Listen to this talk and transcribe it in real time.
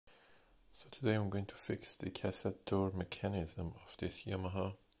So today I'm going to fix the cassette door mechanism of this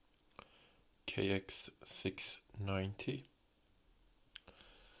Yamaha KX690.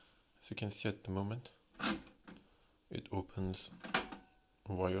 As you can see at the moment, it opens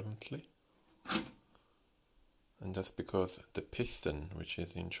violently, and that's because the piston, which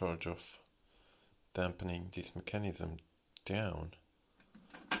is in charge of dampening this mechanism down,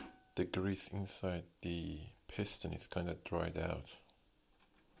 the grease inside the piston is kind of dried out.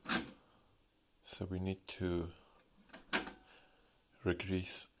 So we need to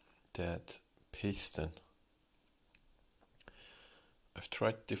re-grease that piston. I've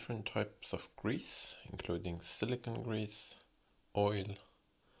tried different types of grease, including silicone grease, oil,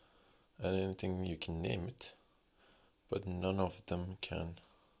 and anything you can name it, but none of them can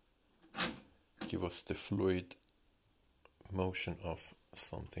give us the fluid motion of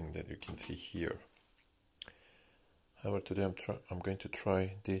something that you can see here. However, today I'm going to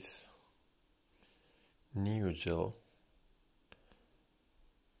try this Nyogel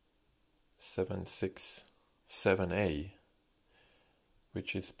 767A,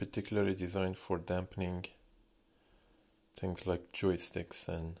 which is particularly designed for dampening things like joysticks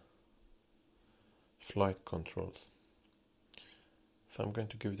and flight controls. So I'm going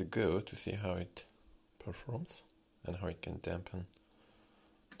to give it a go to see how it performs and how it can dampen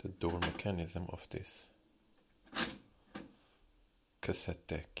the door mechanism of this cassette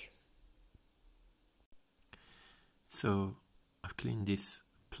deck. So I've cleaned this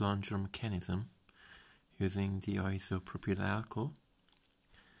plunger mechanism using the isopropyl alcohol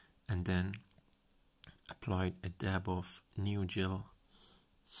and then applied a dab of Nyogel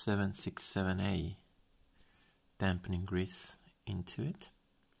 767A dampening grease into it,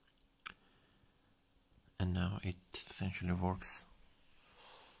 and now it essentially works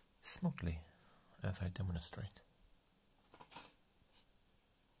smoothly as I demonstrate.